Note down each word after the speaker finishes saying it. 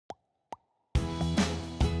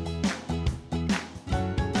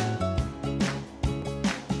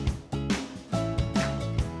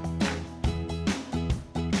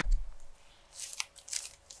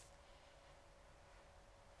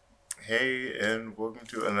Hey, and welcome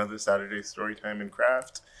to another Saturday Storytime and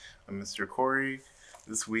Craft. I'm Mr. Cory.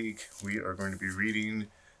 This week we are going to be reading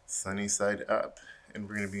Sunny Side Up, and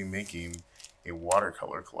we're going to be making a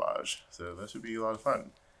watercolor collage. So that should be a lot of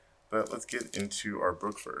fun. But let's get into our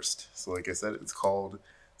book first. So, like I said, it's called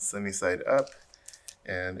Sunny Side Up,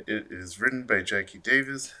 and it is written by Jackie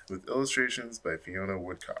Davis with illustrations by Fiona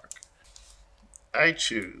Woodcock. I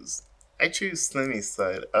choose. I choose sunny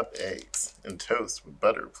side up eggs and toast with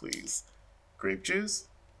butter, please. Grape juice?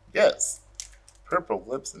 Yes. Purple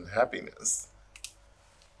lips and happiness.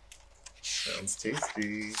 Sounds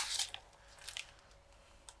tasty.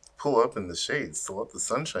 Pull up in the shades to let the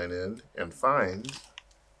sunshine in and find.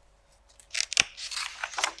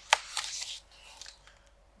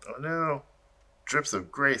 Oh no. Drips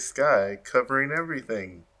of gray sky covering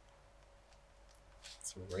everything.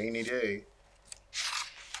 It's a rainy day.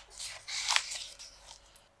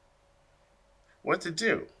 What to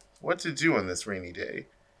do? What to do on this rainy day?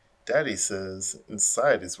 Daddy says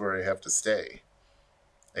inside is where I have to stay.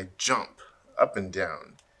 I jump up and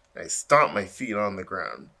down, and I stomp my feet on the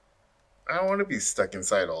ground. I don't want to be stuck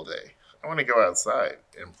inside all day. I want to go outside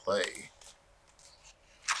and play.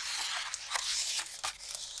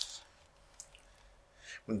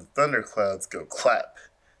 When the thunderclouds go clap,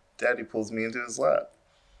 Daddy pulls me into his lap.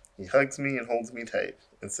 He hugs me and holds me tight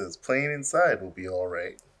and says playing inside will be all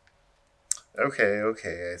right. Okay,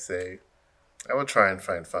 I say. I will try and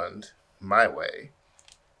find fun my way.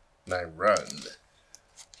 And I run.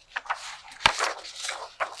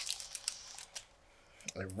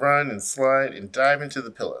 I run and slide and dive into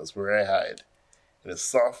the pillows where I hide in a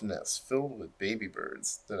soft nest filled with baby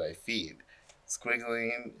birds that I feed.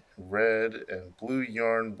 Squiggling red and blue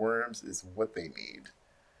yarn worms is what they need.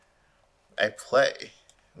 I play,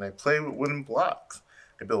 and I play with wooden blocks.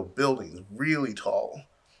 I build buildings really tall,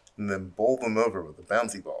 and then bowl them over with a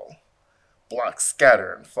bouncy ball. Blocks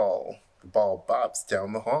scatter and fall. The ball bops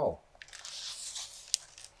down the hall.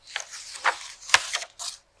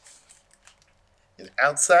 And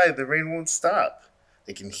outside, the rain won't stop.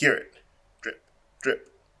 They can hear it. Drip,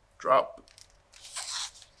 drip, drop.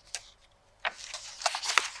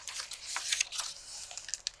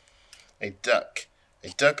 I duck. I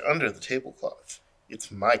duck under the tablecloth.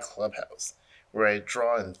 It's my clubhouse, where I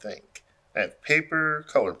draw and think. I have paper,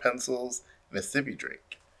 colored pencils, and a sippy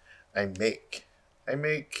drink. I make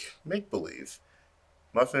make-believe.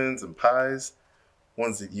 Muffins and pies,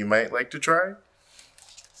 ones that you might like to try.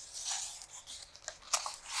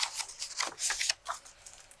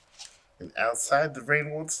 And outside the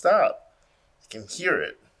rain won't stop. You can hear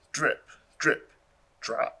it. Drip, drip,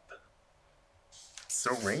 drop. It's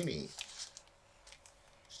so rainy.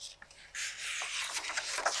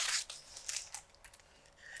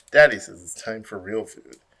 Daddy says it's time for real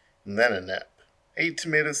food, and then a nap. I eat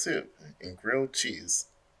tomato soup and grilled cheese.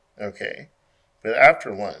 Okay, but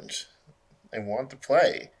after lunch, I want to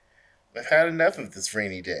play. I've had enough of this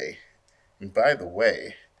rainy day. And by the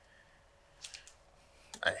way,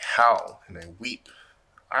 I howl and I weep.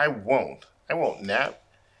 I won't nap.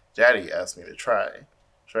 Daddy asked me to try.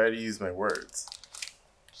 Try to use my words.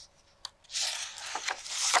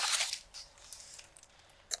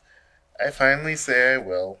 I finally say I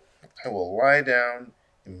will. I will lie down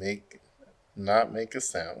and not make a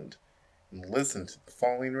sound and listen to the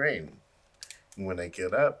falling rain. And when I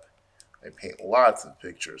get up, I paint lots of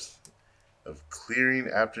pictures of clearing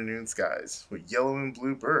afternoon skies with yellow and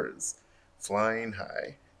blue birds flying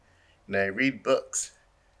high. And I read books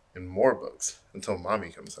and more books until Mommy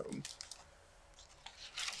comes home.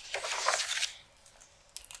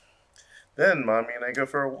 Then Mommy and I go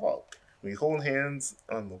for a walk. We hold hands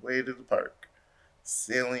on the way to the park,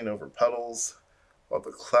 sailing over puddles while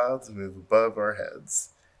the clouds move above our heads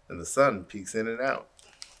and the sun peeks in and out.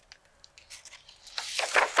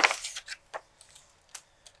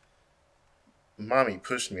 Mommy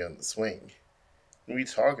pushed me on the swing, and we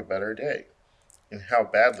talk about our day and how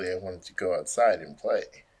badly I wanted to go outside and play.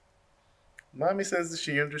 Mommy says that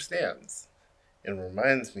she understands and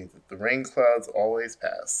reminds me that the rain clouds always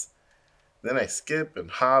pass. Then I skip and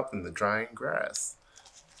hop in the drying grass.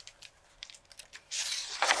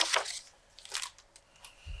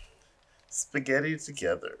 Spaghetti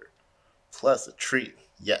together, plus a treat.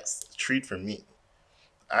 Yes, a treat for me.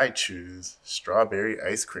 I choose strawberry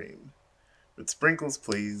ice cream. With sprinkles,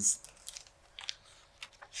 please.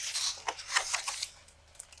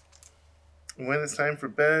 When it's time for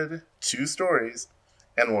bed, 2 stories,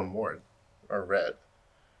 and 1 more are read.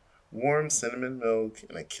 Warm cinnamon milk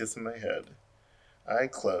and a kiss in my head. I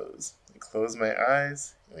close my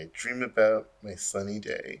eyes, and I dream about my sunny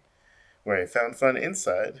day, where I found fun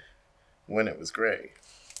inside when it was gray.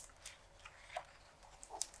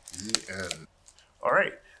 The end. All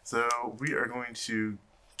right, so we are going to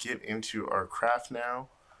get into our craft now.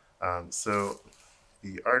 So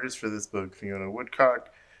the artist for this book, Fiona Woodcock,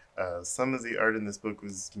 some of the art in this book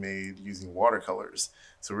was made using watercolors.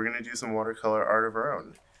 So we're going to do some watercolor art of our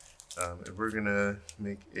own. And we're going to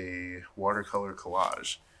make a watercolor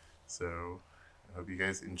collage. So I hope you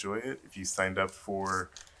guys enjoy it. If you signed up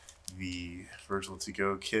for the Virtual To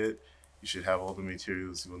Go kit, you should have all the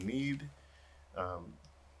materials you'll need.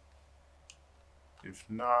 If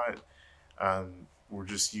not, we're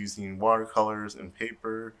just using watercolors and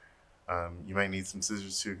paper. You might need some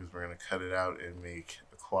scissors too, because we're going to cut it out and make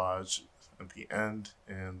a collage at the end,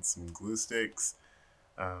 and some glue sticks.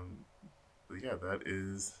 But yeah, that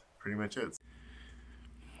is pretty much it.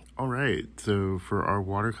 Alright, so for our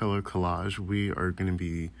watercolor collage, we are going to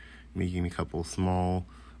be making a couple small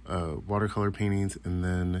watercolor paintings and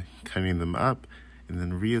then cutting them up and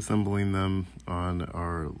then reassembling them on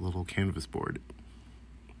our little canvas board.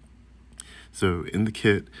 So in the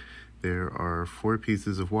kit, there are 4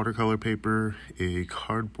 pieces of watercolor paper, a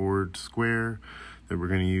cardboard square that we're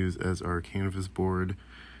going to use as our canvas board,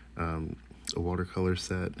 a watercolor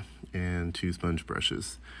set, and 2 sponge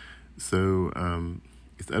brushes. So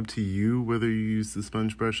it's up to you whether you use the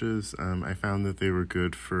sponge brushes. I found that they were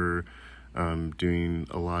good for doing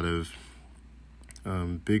a lot of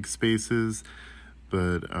big spaces,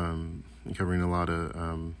 but covering a lot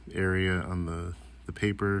of area on the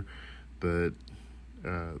paper, but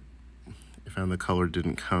I found the color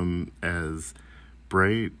didn't come as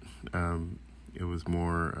bright. It was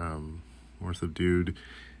more subdued,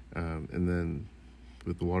 and then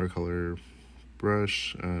with the watercolor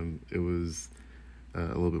brush, it was a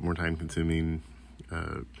little bit more time consuming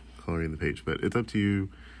coloring the page, but it's up to you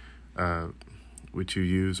which you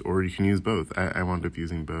use, or you can use both. I wound up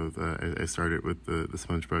using both. I started with the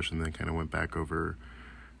sponge brush and then kind of went back over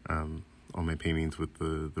all my paintings with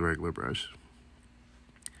the regular brush.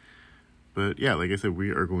 But yeah, like I said, we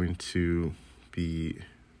are going to be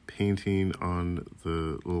painting on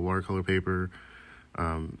the little watercolor paper.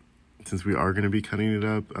 Since we are going to be cutting it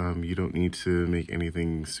up, you don't need to make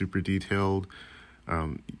anything super detailed.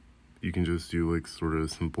 You can just do like sort of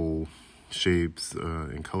simple shapes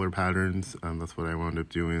and color patterns. That's what I wound up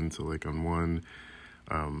doing. So like on one,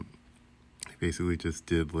 I basically just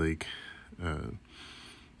did like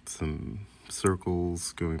some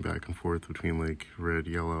circles going back and forth between like red,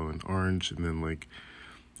 yellow, and orange, and then like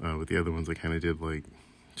with the other ones I kind of did like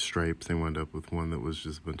stripes. I wound up with one that was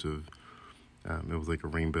just a bunch of it was like a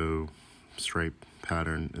rainbow stripe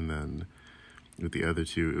pattern, and then with the other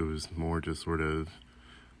 2 it was more just sort of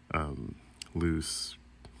loose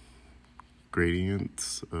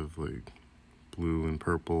gradients of like blue and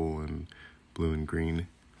purple and blue and green.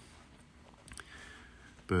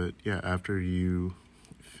 But yeah, after you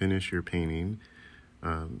finish your painting,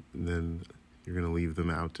 then you're going to leave them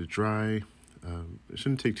out to dry. It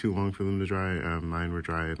shouldn't take too long for them to dry. Mine were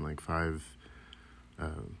dry in like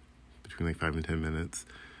between 5 and 10 minutes.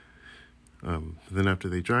 Then after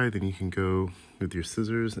they dry, then you can go with your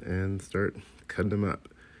scissors and start cutting them up.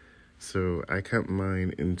 So I cut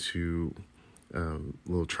mine into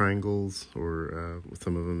little triangles, or with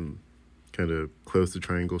some of them kind of close to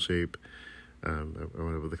triangle shape. I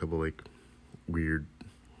went up with a couple like weird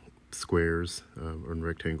squares or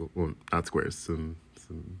rectangle. Well, not squares. Some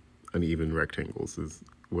uneven rectangles is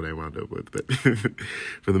what I wound up with. But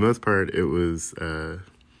for the most part, it was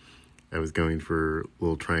I was going for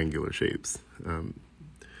little triangular shapes.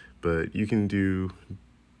 But you can do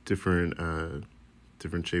different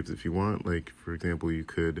shapes if you want. Like for example, you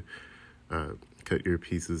could cut your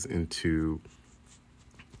pieces into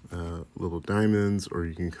little diamonds, or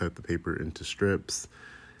you can cut the paper into strips,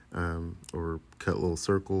 or cut little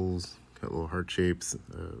circles, cut little heart shapes,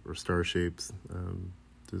 or star shapes,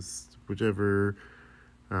 just whichever,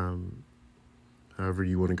 however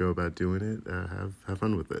you want to go about doing it. Have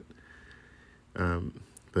fun with it.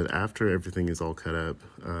 But after everything is all cut up,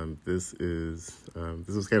 this was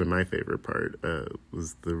kind of my favorite part,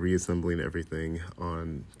 was the reassembling everything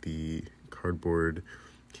on the cardboard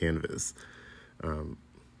canvas.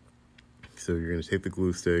 So you're going to take the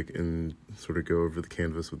glue stick and sort of go over the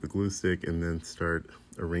canvas with the glue stick, and then start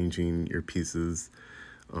arranging your pieces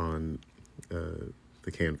on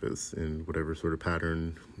the canvas in whatever sort of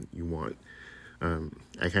pattern you want.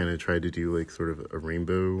 I kind of tried to do like sort of a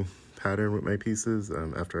rainbow pattern with my pieces.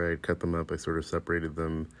 After I cut them up, I sort of separated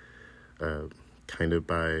them kind of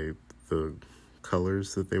by the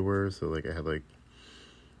colors that they were. So like I had like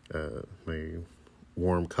my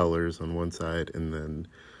warm colors on one side, and then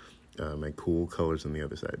my cool colors on the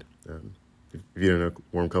other side. if you don't know,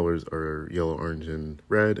 warm colors are yellow, orange, and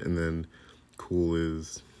red, and then cool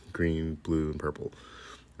is green, blue, and purple.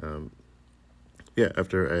 Yeah,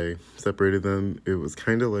 after I separated them, it was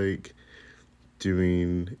kind of like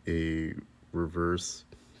doing a reverse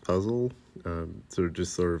puzzle. So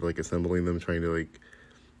just sort of like assembling them, trying to like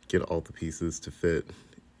get all the pieces to fit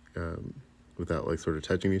without like sort of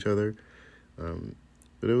touching each other.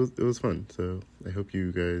 But it was fun. So I hope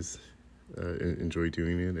you guys enjoy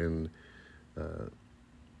doing it, and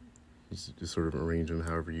just sort of arrange them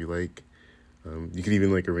however you like. You could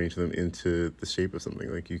even like arrange them into the shape of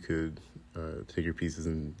something. Like you could take your pieces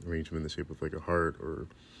and arrange them in the shape of like a heart or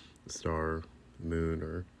a star, moon,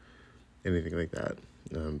 or anything like that.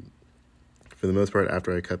 For the most part,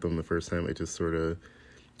 after I cut them the first time, I just sort of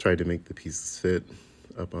tried to make the pieces fit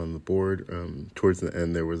up on the board. Towards the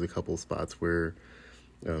end, there was a couple spots where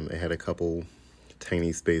I had a couple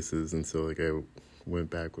tiny spaces, and so like I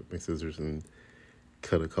went back with my scissors and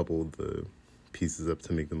cut a couple of the pieces up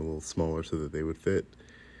to make them a little smaller so that they would fit.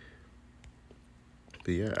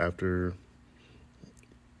 But yeah, after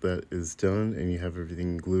that is done and you have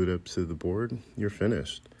everything glued up to the board, you're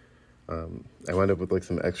finished. I wound up with like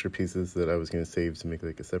some extra pieces that I was going to save to make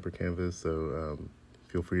like a separate canvas, so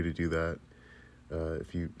feel free to do that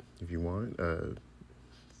if you want.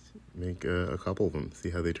 Make a couple of them, see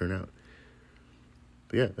how they turn out.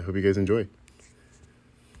 But yeah, I hope you guys enjoy.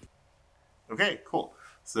 Okay, cool.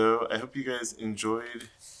 So I hope you guys enjoyed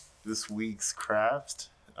this week's craft.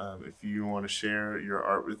 If you want to share your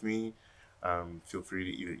art with me, feel free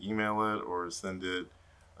to either email it or send it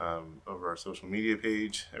over our social media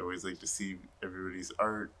page. I always like to see everybody's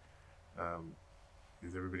art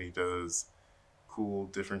because everybody does cool,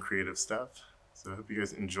 different creative stuff. So I hope you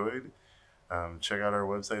guys enjoyed. Check out our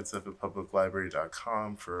website,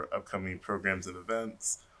 suffolkpubliclibrary.com, for upcoming programs and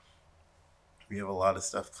events. We have a lot of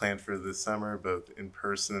stuff planned for this summer, both in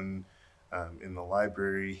person, in the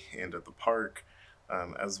library, and at the park,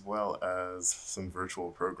 as well as some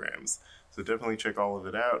virtual programs. So definitely check all of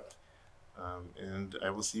it out, and I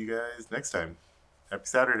will see you guys next time. Happy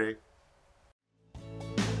Saturday!